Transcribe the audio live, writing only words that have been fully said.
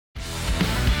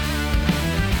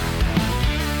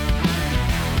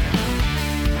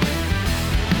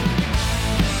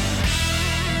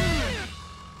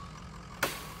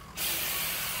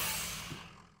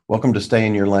Welcome to Stay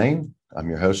in Your Lane. I'm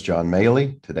your host, John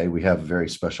Maley. Today we have a very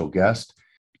special guest,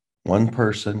 one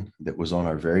person that was on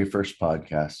our very first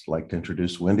podcast. I'd like to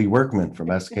introduce Wendy Workman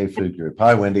from SK Food Group.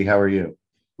 Hi, Wendy. How are you?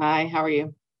 Hi, how are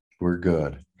you? We're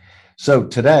good. So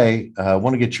today, I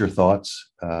want to get your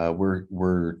thoughts.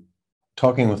 We're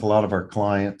talking with a lot of our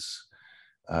clients.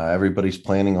 Everybody's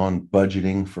planning on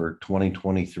budgeting for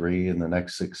 2023 in the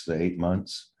next 6 to 8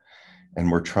 months. And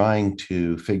we're trying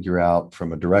to figure out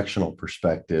from a directional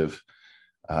perspective,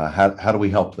 how do we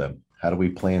help them? How do we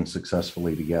plan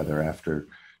successfully together after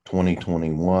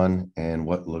 2021 and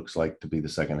what looks like to be the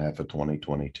second half of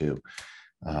 2022?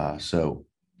 I'd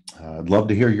love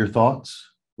to hear your thoughts.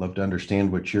 Love to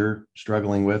understand what you're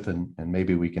struggling with, and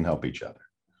maybe we can help each other.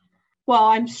 Well,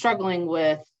 I'm struggling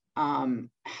with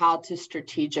how to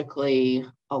strategically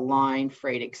align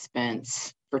freight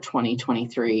expense for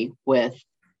 2023 with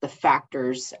the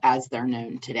factors as they're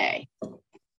known today.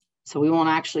 So we won't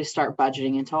actually start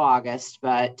budgeting until August,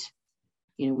 but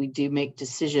we do make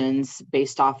decisions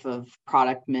based off of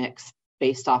product mix,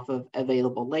 based off of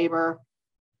available labor,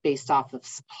 based off of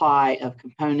supply of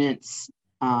components,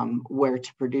 where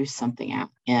to produce something at.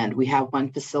 And we have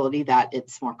one facility that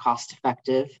it's more cost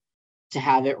effective to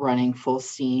have it running full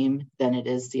steam than it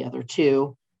is the other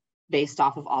two, based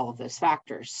off of all of those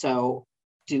factors. So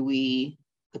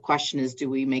the question is, do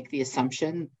we make the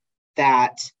assumption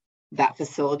that that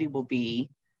facility will be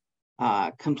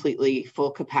completely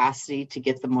full capacity to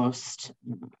get the most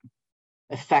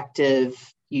effective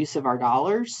use of our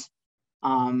dollars?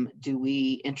 Do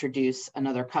we introduce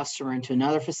another customer into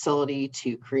another facility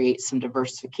to create some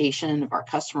diversification of our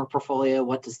customer portfolio?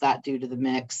 What does that do to the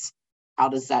mix? How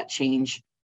does that change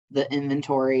the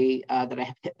inventory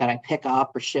that I pick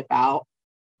up or ship out,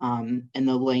 and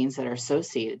the lanes that are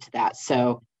associated to that?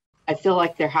 So I feel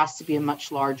like there has to be a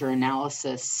much larger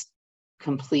analysis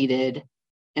completed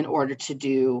in order to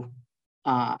do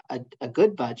a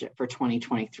good budget for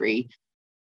 2023.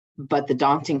 But the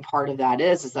daunting part of that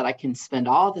is that I can spend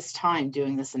all this time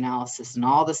doing this analysis and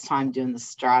all this time doing the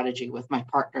strategy with my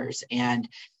partners, and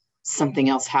something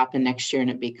else happen next year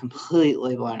and it be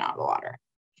completely blown out of the water.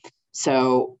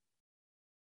 So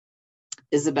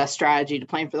is the best strategy to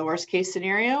plan for the worst case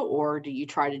scenario, or do you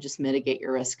try to just mitigate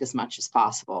your risk as much as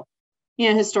possible?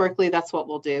 Historically, that's what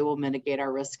we'll do. We'll mitigate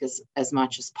our risk as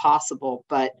much as possible,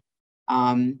 but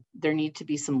there need to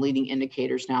be some leading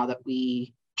indicators now that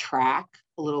we track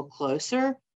a little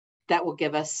closer that will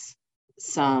give us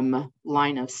some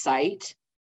line of sight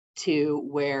to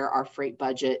where our freight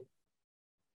budget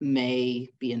may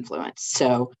be influenced.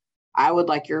 So I would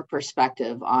like your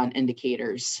perspective on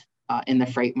indicators in the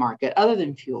freight market, other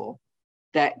than fuel,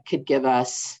 that could give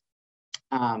us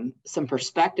some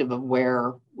perspective of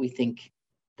where we think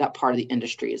that part of the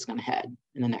industry is going to head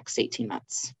in the next 18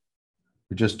 months.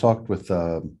 We just talked with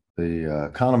the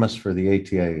economist for the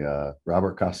ATA,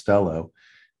 Robert Costello.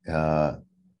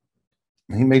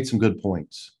 He made some good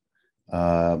points.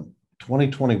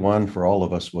 2021 for all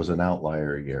of us was an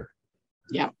outlier year.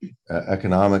 Yeah.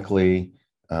 Economically,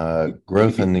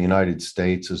 growth in the United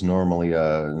States is normally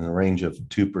in the range of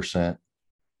 2%,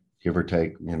 give or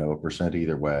take, a percent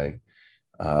either way,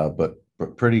 but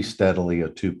pretty steadily a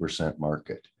 2%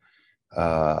 market.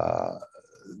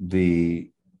 The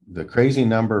crazy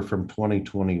number from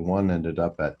 2021 ended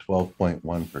up at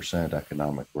 12.1%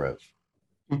 economic growth.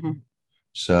 Mm-hmm.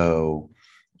 So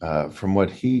from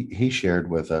what he shared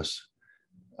with us,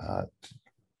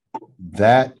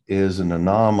 that is an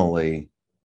anomaly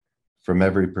from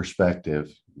every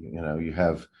perspective. You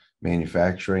have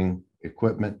manufacturing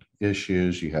equipment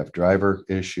issues, you have driver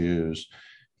issues,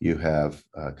 you have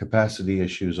capacity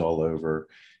issues all over,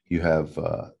 you have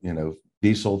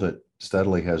diesel that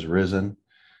steadily has risen.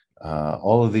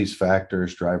 All of these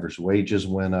factors, drivers' wages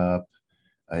went up,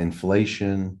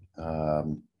 inflation.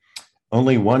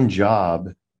 Only one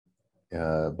job,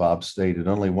 Bob stated,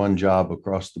 only one job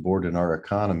across the board in our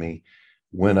economy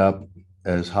went up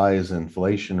as high as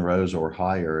inflation rose or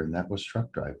higher, and that was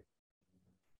truck driving.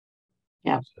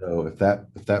 Yeah. So if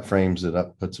that frames it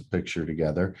up, puts a picture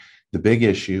together, the big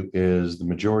issue is the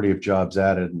majority of jobs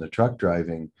added in the truck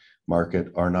driving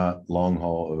market are not long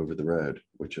haul over the road,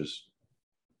 which is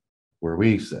where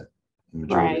we sit.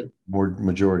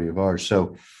 Majority of ours.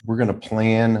 So we're going to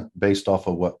plan based off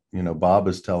of what Bob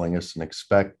is telling us, and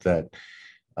expect that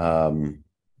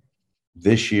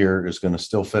this year is going to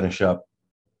still finish up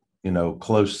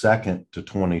close second to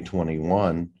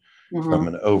 2021 from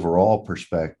an overall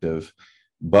perspective,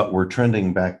 but we're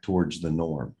trending back towards the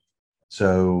norm.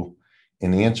 So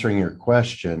in answering your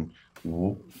question,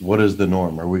 what is the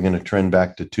norm? Are we going to trend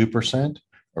back to 2%?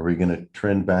 Are we going to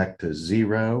trend back to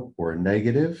zero or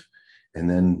negative and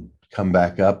then come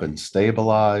back up and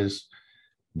stabilize?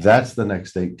 That's the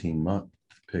next 18-month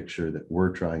picture that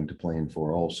we're trying to plan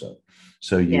for also.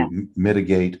 So you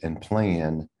mitigate and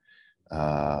plan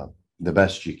the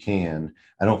best you can.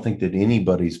 I don't think that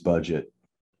anybody's budget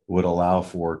would allow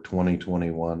for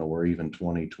 2021 or even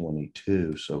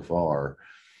 2022 so far.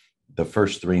 The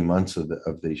first 3 months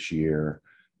of this year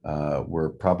were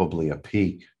probably a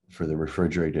peak for the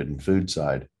refrigerated and food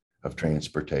side of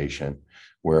transportation,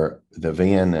 where the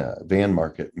van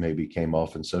market maybe came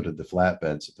off, and so did the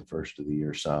flatbeds at the first of the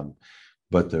year some.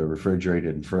 But the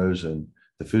refrigerated and frozen,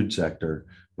 the food sector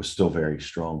was still very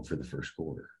strong for the first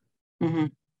quarter. Mm-hmm.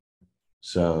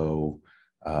 So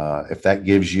if that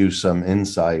gives you some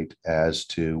insight as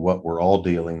to what we're all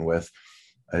dealing with,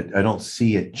 I don't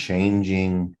see it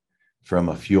changing from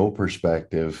a fuel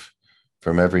perspective.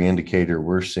 From every indicator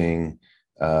we're seeing,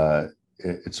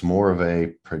 it's more of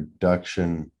a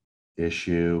production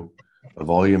issue, a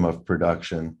volume of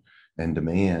production and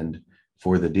demand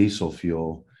for the diesel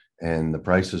fuel. And the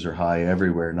prices are high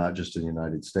everywhere, not just in the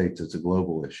United States. It's a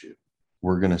global issue.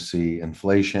 We're going to see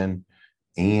inflation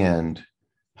and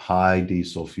high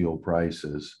diesel fuel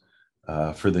prices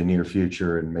for the near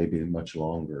future and maybe much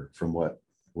longer from what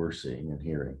we're seeing and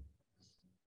hearing.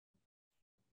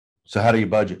 So how do you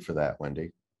budget for that,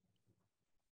 Wendy?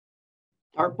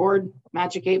 Dartboard,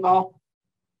 magic 8-ball.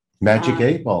 Magic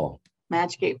 8-ball.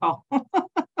 Magic 8-ball.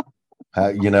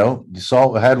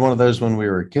 Had one of those when we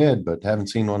were a kid, but haven't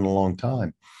seen one in a long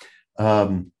time.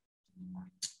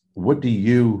 What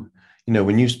do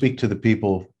when you speak to the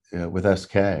people with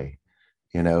SK,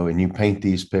 and you paint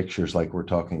these pictures like we're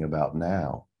talking about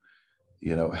now,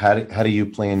 how do you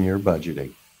plan your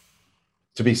budgeting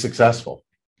to be successful?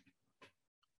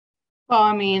 Well,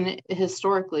 I mean,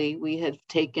 historically, we have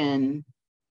taken,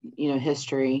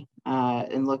 history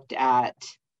and looked at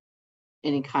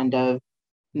any kind of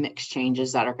mix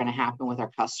changes that are going to happen with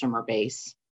our customer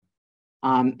base.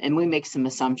 And we make some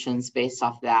assumptions based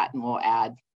off that, and we'll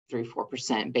add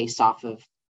 3-4% based off of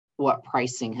what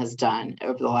pricing has done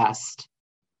over the last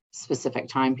specific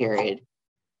time period.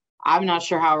 I'm not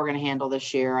sure how we're going to handle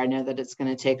this year. I know that it's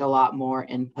going to take a lot more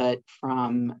input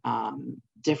from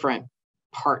different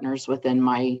partners within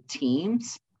my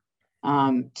teams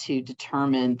to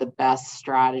determine the best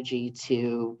strategy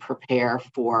to prepare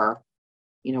for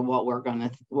what we're going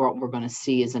to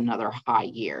see is another high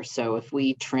year. So if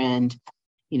we trend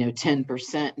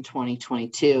 10% in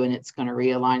 2022 and it's going to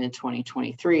realign in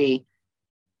 2023,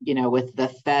 with the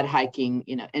Fed hiking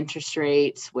interest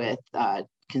rates, with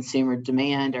consumer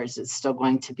demand, or is it still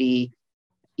going to be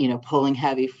pulling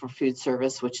heavy for food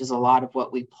service, which is a lot of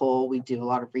what we pull. We do a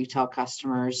lot of retail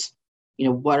customers.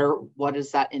 What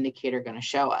is that indicator going to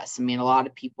show us? I mean, a lot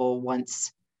of people,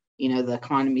 once the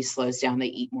economy slows down, they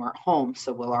eat more at home.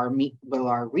 So will our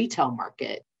retail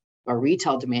market or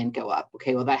retail demand go up?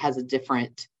 Okay, well, that has a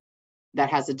different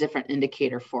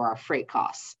indicator for our freight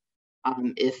costs.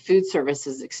 If food service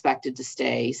is expected to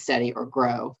stay steady or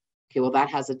grow, okay, well, that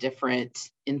has a different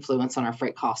influence on our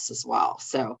freight costs as well.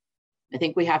 So I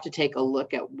think we have to take a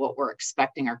look at what we're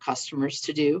expecting our customers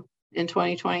to do in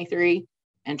 2023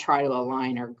 and try to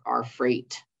align our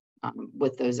freight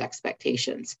with those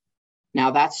expectations.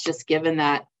 Now, that's just given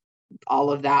that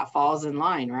all of that falls in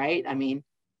line, right? I mean,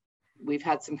 we've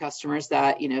had some customers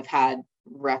that, have had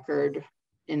record,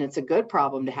 and it's a good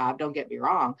problem to have, don't get me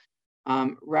wrong,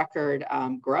 record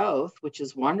growth, which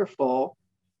is wonderful,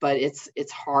 but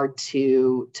it's hard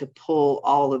to pull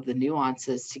all of the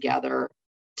nuances together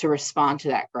to respond to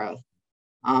that growth.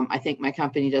 I think my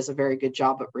company does a very good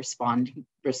job of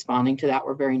responding to that.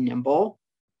 We're very nimble,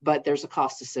 but there's a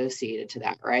cost associated to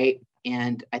that, right?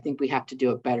 And I think we have to do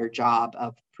a better job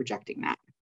of projecting that.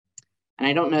 And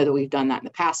I don't know that we've done that in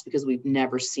the past because we've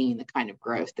never seen the kind of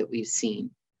growth that we've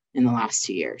seen in the last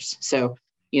 2 years. So,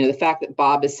 the fact that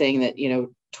Bob is saying that,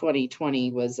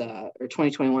 2020 was or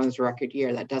 2021 was a record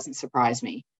year, that doesn't surprise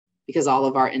me because all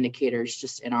of our indicators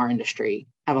just in our industry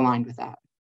have aligned with that.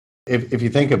 If you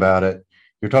think about it,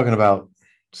 you're talking about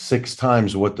 6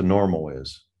 times what the normal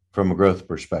is from a growth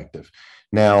perspective.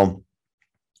 Now,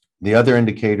 the other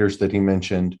indicators that he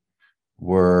mentioned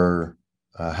were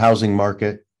housing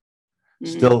market.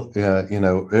 Mm-hmm. Still,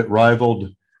 it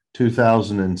rivaled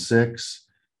 2006,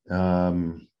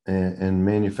 and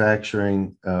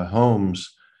manufacturing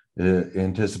homes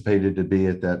anticipated to be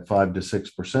at that 5 to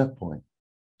 6% point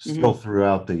still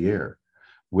throughout the year,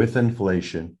 with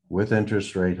inflation, with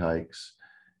interest rate hikes,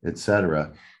 et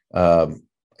cetera. I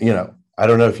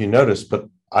don't know if you noticed, but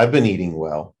I've been eating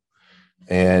well.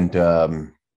 And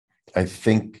I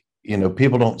think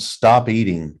people don't stop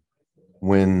eating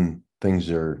when things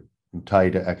are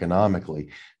tight economically.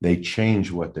 They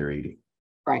change what they're eating.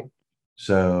 Right.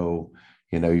 So,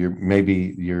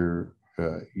 your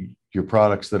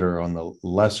products that are on the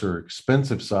lesser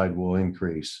expensive side will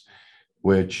increase,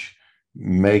 which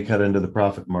may cut into the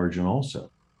profit margin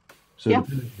also. So Yeah.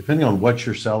 depending on what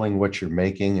you're selling, what you're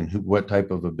making, and what type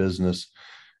of a business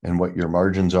and what your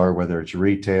margins are, whether it's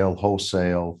retail,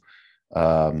 wholesale,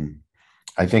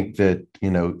 I think that,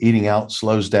 eating out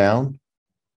slows down.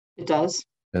 It does.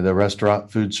 The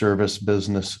restaurant food service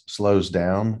business slows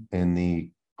down in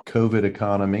the COVID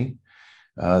economy.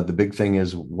 The big thing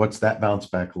is, what's that bounce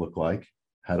back look like?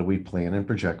 How do we plan and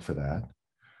project for that?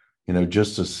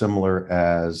 Just as similar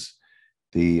as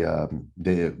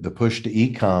the push to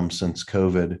e-com since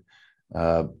COVID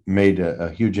made a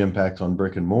huge impact on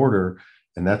brick and mortar,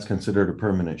 and that's considered a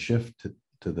permanent shift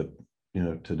to the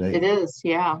today. It is,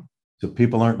 yeah. So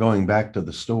people aren't going back to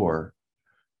the store.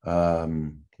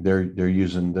 They're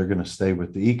going to stay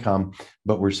with the e-com,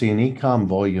 but we're seeing e-com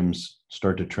volumes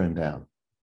start to trend down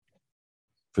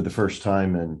for the first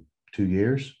time in 2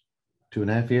 years,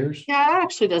 2.5 years. Yeah, that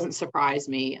actually doesn't surprise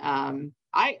me.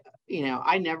 I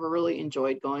never really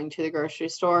enjoyed going to the grocery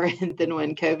store. And then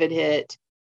when COVID hit,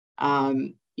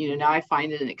 now I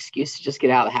find it an excuse to just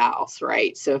get out of the house,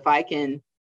 right? So if I can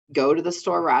go to the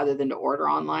store rather than to order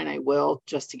online, I will,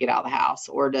 just to get out of the house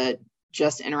or to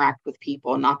just interact with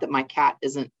people. Not that my cat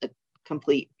isn't a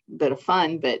complete bit of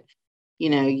fun, but,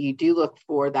 you do look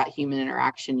for that human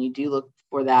interaction. You do look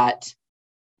for that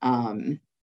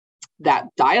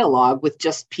dialogue with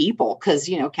just people, because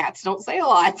cats don't say a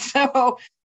lot. So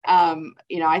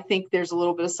I think there's a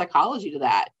little bit of psychology to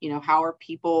that. How are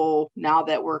people, now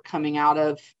that we're coming out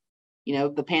of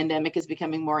the pandemic is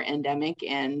becoming more endemic,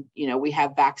 and we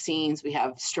have vaccines, we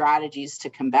have strategies to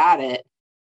combat it,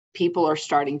 people are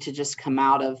starting to just come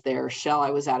out of their shell. I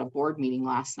was at a board meeting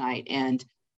last night, and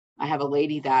I have a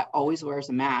lady that always wears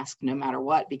a mask no matter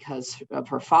what because of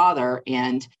her father,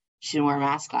 and she didn't wear a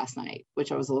mask last night,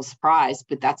 which I was a little surprised,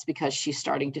 but that's because she's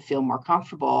starting to feel more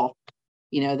comfortable,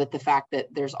 that the fact that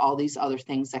there's all these other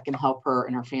things that can help her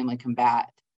and her family combat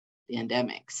the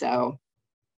endemic. So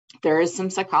there is some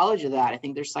psychology to that. I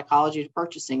think there's psychology to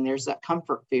purchasing. There's that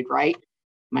comfort food, right?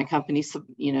 My company,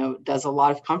 does a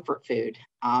lot of comfort food.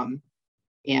 And,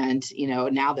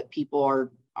 now that people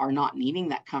are not needing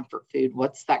that comfort food,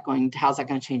 how's that going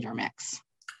to change our mix?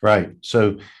 Right.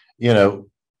 So,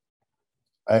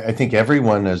 I think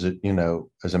everyone as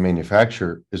a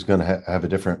manufacturer is going to have a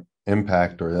different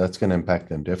impact, or that's going to impact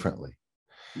them differently.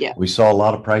 Yeah. We saw a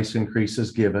lot of price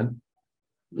increases given.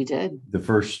 We did. The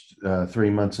first 3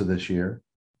 months of this year,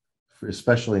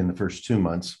 especially in the first 2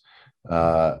 months,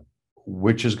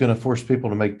 which is going to force people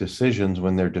to make decisions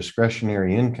when their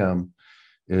discretionary income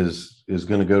is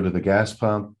going to go to the gas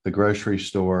pump, the grocery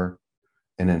store,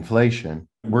 and inflation.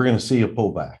 We're going to see a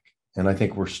pullback. And I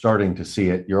think we're starting to see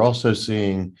it. You're also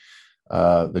seeing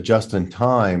the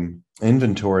just-in-time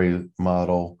inventory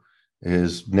model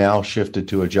is now shifted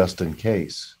to a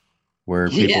just-in-case, where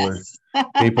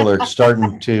people are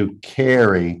starting to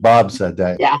carry. Bob said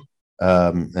that, yeah,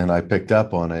 and I picked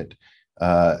up on it.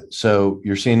 So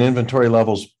you're seeing inventory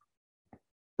levels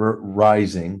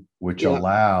rising, which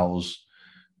allows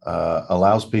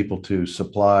people to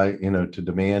supply, to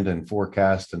demand and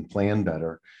forecast and plan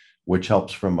better, which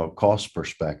helps from a cost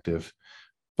perspective.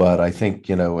 But I think,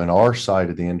 in our side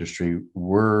of the industry,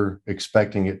 we're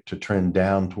expecting it to trend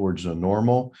down towards a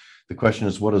normal. The question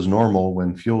is, what is normal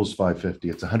when fuel's $5.50?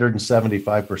 It's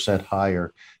 175%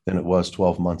 higher than it was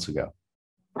 12 months ago.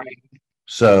 Right.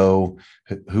 So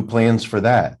who plans for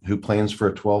that? Who plans for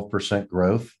a 12%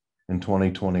 growth in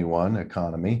 2021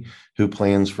 economy? Who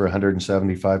plans for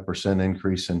 175%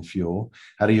 increase in fuel?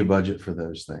 How do you budget for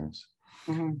those things?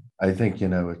 Mm-hmm. I think,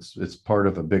 it's part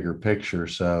of a bigger picture.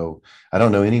 So I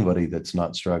don't know anybody that's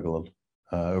not struggled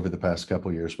over the past couple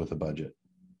of years with a budget.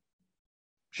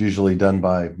 It's usually done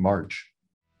by March.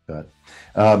 But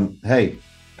hey,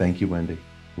 thank you, Wendy.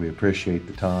 We appreciate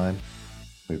the time.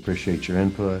 We appreciate your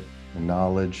input and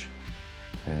knowledge,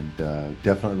 and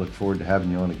definitely look forward to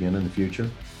having you on again in the future.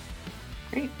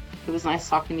 Great. It was nice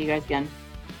talking to you guys again.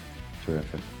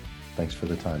 Terrific. Thanks for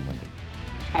the time, Wendy.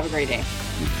 Have a great day.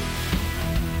 You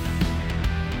too.